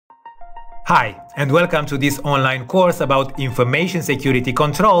Hi, and welcome to this online course about information security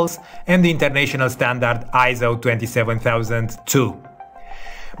controls and the international standard ISO 27002.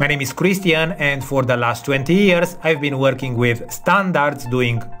 My name is Christian, and for the last 20 years I've been working with standards,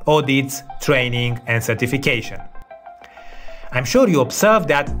 doing audits, training and certification. I'm sure you observe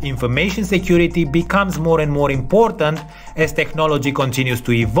that information security becomes more and more important as technology continues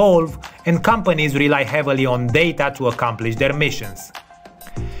to evolve and companies rely heavily on data to accomplish their missions.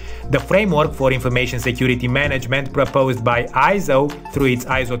 The framework for information security management proposed by ISO through its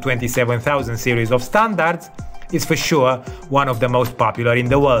ISO 27000 series of standards is for sure one of the most popular in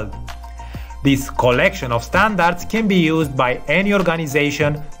the world. This collection of standards can be used by any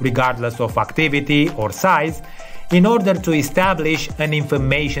organization regardless of activity or size in order to establish an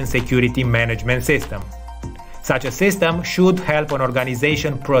information security management system. Such a system should help an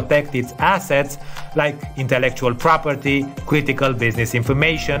organization protect its assets like intellectual property, critical business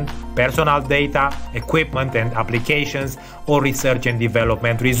information, personal data, equipment and applications, or research and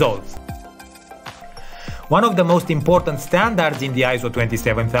development results. One of the most important standards in the ISO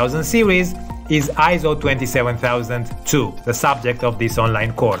 27000 series is ISO 27002, the subject of this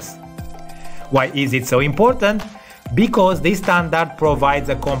online course. Why is it so important? Because this standard provides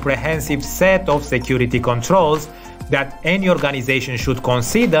a comprehensive set of security controls that any organization should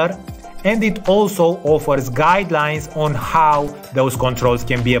consider, and it also offers guidelines on how those controls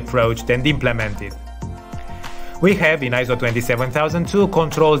can be approached and implemented. We have in ISO 27002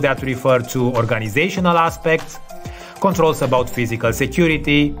 controls that refer to organizational aspects, controls about physical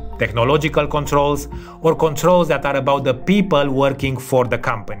security, technological controls, or controls that are about the people working for the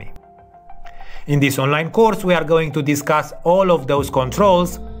company. In this online course, we are going to discuss all of those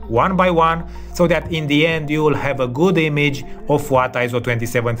controls one by one, so that in the end you will have a good image of what ISO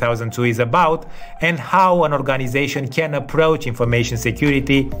 27002 is about and how an organization can approach information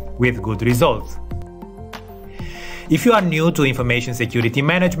security with good results. If you are new to information security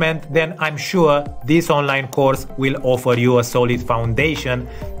management, then I'm sure this online course will offer you a solid foundation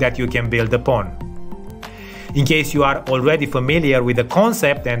that you can build upon. In case you are already familiar with the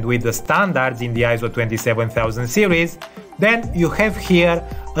concept and with the standards in the ISO 27000 series, then you have here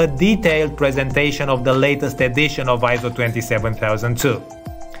a detailed presentation of the latest edition of ISO 27002.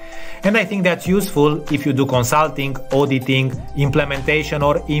 And I think that's useful if you do consulting, auditing, implementation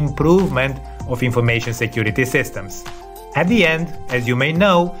or improvement of information security systems. At the end, as you may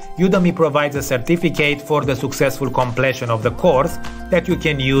know, Udemy provides a certificate for the successful completion of the course that you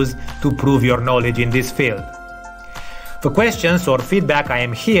can use to prove your knowledge in this field. For questions or feedback, I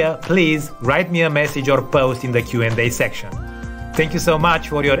am here. Please write me a message or post in the Q&A section. Thank you so much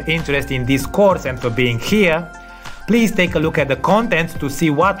for your interest in this course and for being here. Please take a look at the content to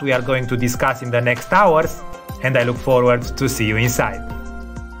see what we are going to discuss in the next hours, and I look forward to see you inside.